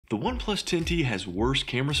The OnePlus 10T has worse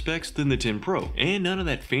camera specs than the 10 Pro, and none of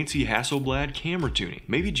that fancy Hasselblad camera tuning.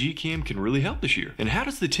 Maybe GCam can really help this year. And how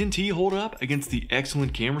does the 10T hold up against the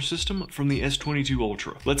excellent camera system from the S22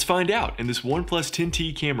 Ultra? Let's find out in this OnePlus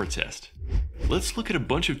 10T camera test. Let's look at a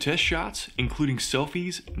bunch of test shots, including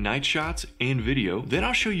selfies, night shots, and video. Then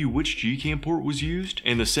I'll show you which GCam port was used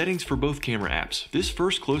and the settings for both camera apps. This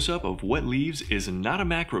first close-up of wet leaves is not a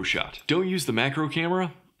macro shot. Don't use the macro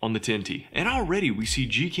camera on the 10T. And already we see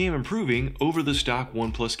GCam improving over the stock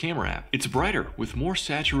OnePlus camera app. It's brighter with more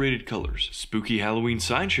saturated colors, spooky Halloween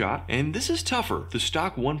sign shot, and this is tougher. The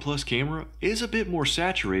stock OnePlus camera is a bit more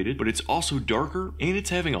saturated, but it's also darker and it's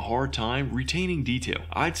having a hard time retaining detail.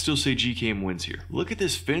 I'd still say GCam wins here. Look at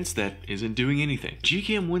this fence that isn't doing anything.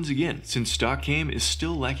 GCam wins again since stock cam is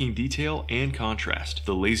still lacking detail and contrast.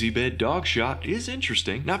 The lazy bed dog shot is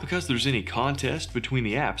interesting, not because there's any contest between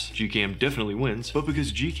the apps, GCam definitely wins, but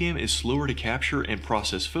because GCam is slower to capture and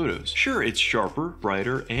process photos. Sure, it's sharper,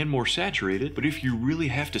 brighter, and more saturated, but if you really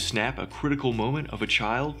have to snap a critical moment of a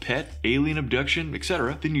child, pet, alien abduction,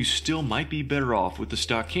 etc., then you still might be better off with the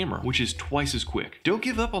stock camera, which is twice as quick. Don't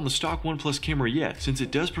give up on the stock OnePlus camera yet, since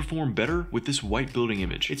it does perform better with this white building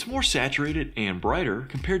image. It's more saturated and brighter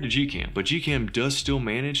compared to GCam, but GCam does still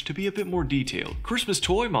manage to be a bit more detailed. Christmas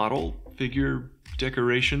toy model, figure,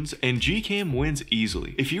 decorations, and GCam wins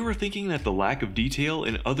easily. If you were thinking that the lack of detail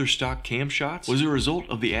in other stock cam shots was a result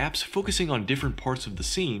of the apps focusing on different parts of the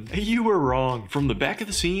scene, you were wrong. From the back of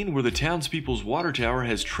the scene where the townspeople's water tower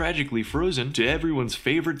has tragically frozen to everyone's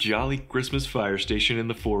favorite jolly Christmas fire station in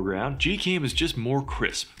the foreground, GCam is just more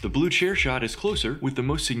crisp. The blue chair shot is closer, with the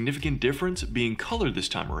most significant difference being color this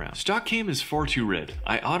time around. Stock cam is far too red.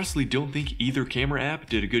 I honestly don't think either camera app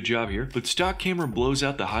did a good job here, but stock camera blows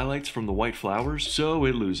out the highlights from the white flowers, so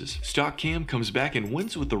it loses. Stock cam comes back and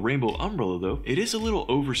wins with the rainbow umbrella though. It is a little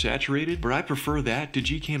oversaturated, but I prefer that to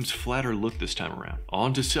GCam's flatter look this time around.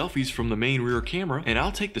 On to selfies from the main rear camera, and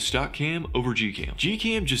I'll take the stock cam over GCam.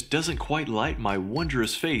 GCam just doesn't quite light my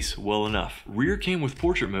wondrous face well enough. Rear cam with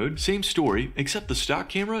portrait mode, same story, except the stock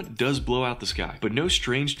camera does blow out the sky, but no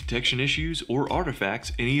strange detection issues or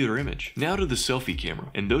artifacts in either image. Now to the selfie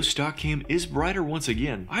camera, and though stock cam is brighter once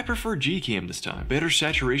again, I prefer GCam this time. Better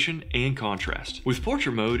saturation and contrast. With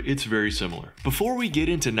portrait mode, it's very similar. Before we get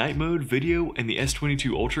into night mode, video, and the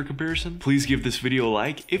S22 Ultra comparison, please give this video a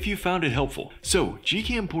like if you found it helpful. So,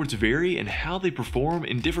 GCam ports vary in how they perform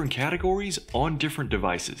in different categories on different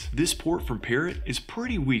devices. This port from Parrot is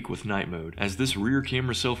pretty weak with night mode, as this rear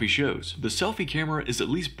camera selfie shows. The selfie camera is at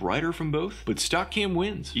least brighter from both, but stock cam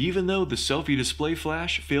wins, even though the selfie display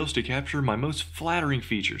flash fails to capture my most flattering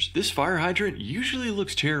features. This fire hydrant usually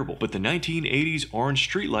looks terrible, but the 1980s orange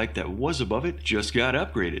streetlight that was above it just got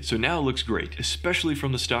upgraded, so now it looks great, especially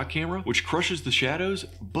from the stock camera, which crushes the shadows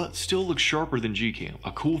but still looks sharper than GCam.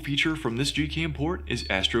 A cool feature from this GCam port is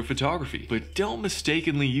astrophotography, but don't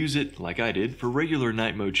mistakenly use it, like I did, for regular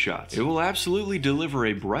night mode shots. It will absolutely deliver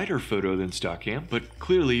a brighter photo than stock cam, but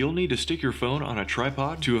clearly you'll need to stick your phone on a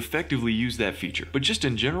tripod to effectively use that feature. But just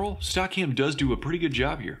in general, stock cam does do a pretty good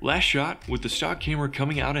job here. Last shot, with the stock camera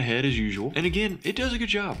coming out ahead as usual, and again, it does a good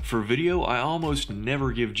job. For video, I almost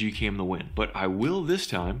never give GCam the win, but I will this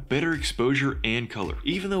time. Better exposure and color,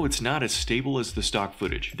 even though it's not as stable as the stock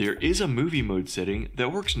footage. There is a movie mode setting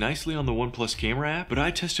that works nicely on the OnePlus camera app, but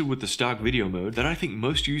I tested with the stock video mode that I think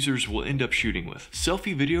most users will end up shooting with.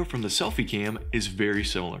 Selfie video from the selfie cam is very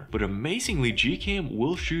similar, but amazingly GCam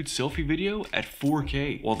will shoot selfie video at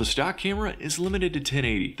 4K, while the stock camera is limited to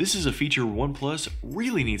 1080. This is a feature OnePlus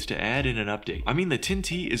really needs to add in an update. I mean, the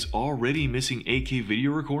 10T is already missing 8K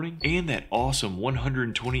video recording and that awesome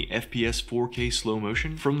 120 FPS 4K slow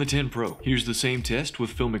motion from the 10 Pro. Here's the same test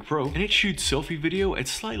with Filmic Pro, and it shoots selfie video at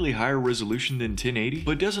slightly higher resolution than 1080,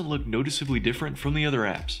 but doesn't look noticeably different from the other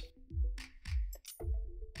apps.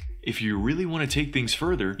 If you really want to take things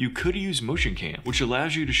further, you could use MotionCam, which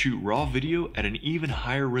allows you to shoot raw video at an even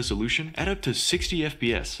higher resolution at up to 60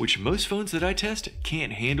 FPS, which most phones that I test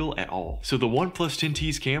can't handle at all. So the OnePlus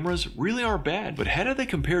 10T's cameras really aren't bad, but how do they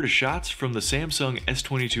compare to shots from the Samsung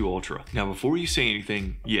S22 Ultra? Now before you say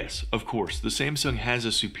anything, yes, of course, the Samsung has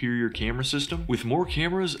a superior camera system with more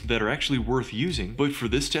cameras that are actually worth using, but for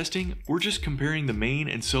this testing, we're just comparing the main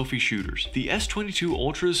and selfie shooters. The S22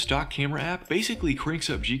 Ultra's stock camera app basically cranks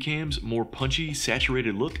up GCam's more punchy,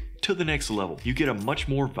 saturated look to the next level. You get a much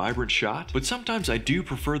more vibrant shot, but sometimes I do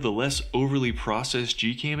prefer the less overly processed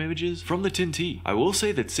GCam images from the 10T. I will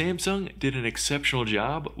say that Samsung did an exceptional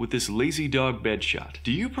job with this lazy dog bed shot.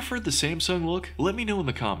 Do you prefer the Samsung look? Let me know in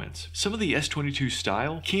the comments. Some of the S22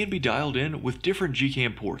 style can be dialed in with different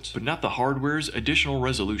GCam ports, but not the hardware's additional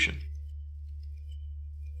resolution.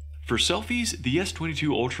 For selfies, the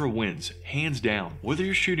S22 Ultra wins, hands down, whether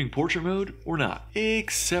you're shooting portrait mode or not,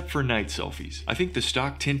 except for night selfies. I think the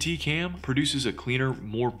stock 10T cam produces a cleaner,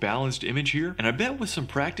 more balanced image here, and I bet with some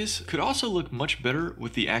practice could also look much better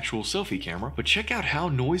with the actual selfie camera. But check out how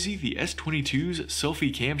noisy the S22's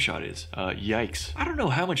selfie cam shot is. Yikes. I don't know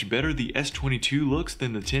how much better the S22 looks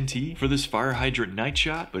than the 10T for this fire hydrant night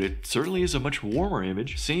shot, but it certainly is a much warmer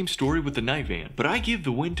image. Same story with the night van, but I give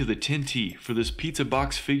the win to the 10T for this pizza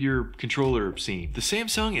box figure controller scene. The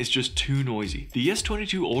Samsung is just too noisy. The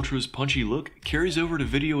S22 Ultra's punchy look carries over to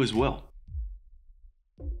video as well.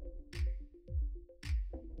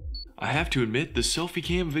 I have to admit, the selfie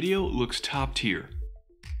cam video looks top tier.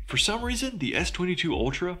 For some reason, the S22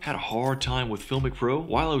 Ultra had a hard time with Filmic Pro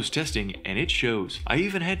while I was testing, and it shows. I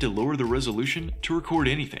even had to lower the resolution to record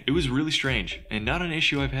anything. It was really strange, and not an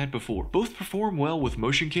issue I've had before. Both perform well with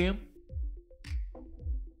MotionCam.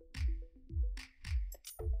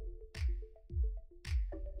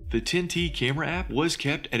 The 10T camera app was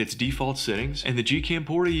kept at its default settings, and the GCam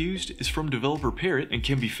port I used is from developer Parrot and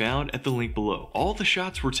can be found at the link below. All the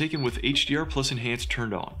shots were taken with HDR plus enhanced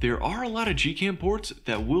turned on. There are a lot of GCam ports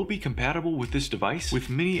that will be compatible with this device, with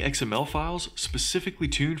many XML files specifically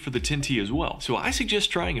tuned for the 10T as well, so I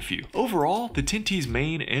suggest trying a few. Overall, the 10T's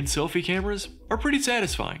main and selfie cameras are pretty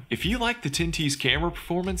satisfying. If you like the 10T's camera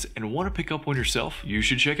performance and want to pick up one yourself, you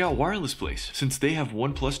should check out Wireless Place, since they have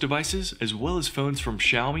OnePlus devices as well as phones from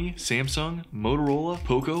Xiaomi, Samsung, Motorola,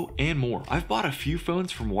 Poco, and more. I've bought a few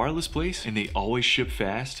phones from Wireless Place and they always ship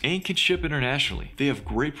fast and can ship internationally. They have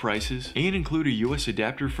great prices and include a US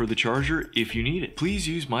adapter for the charger if you need it. Please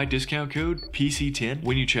use my discount code PC10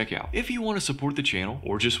 when you check out if you want to support the channel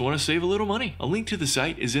or just want to save a little money. A link to the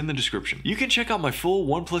site is in the description. You can check out my full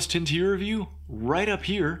OnePlus 10T review right up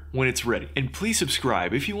here when it's ready. And please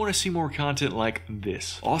subscribe if you want to see more content like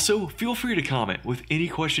this. Also, feel free to comment with any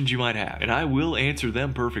questions you might have, and I will answer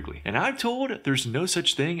them perfectly. And I'm told there's no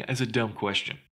such thing as a dumb question.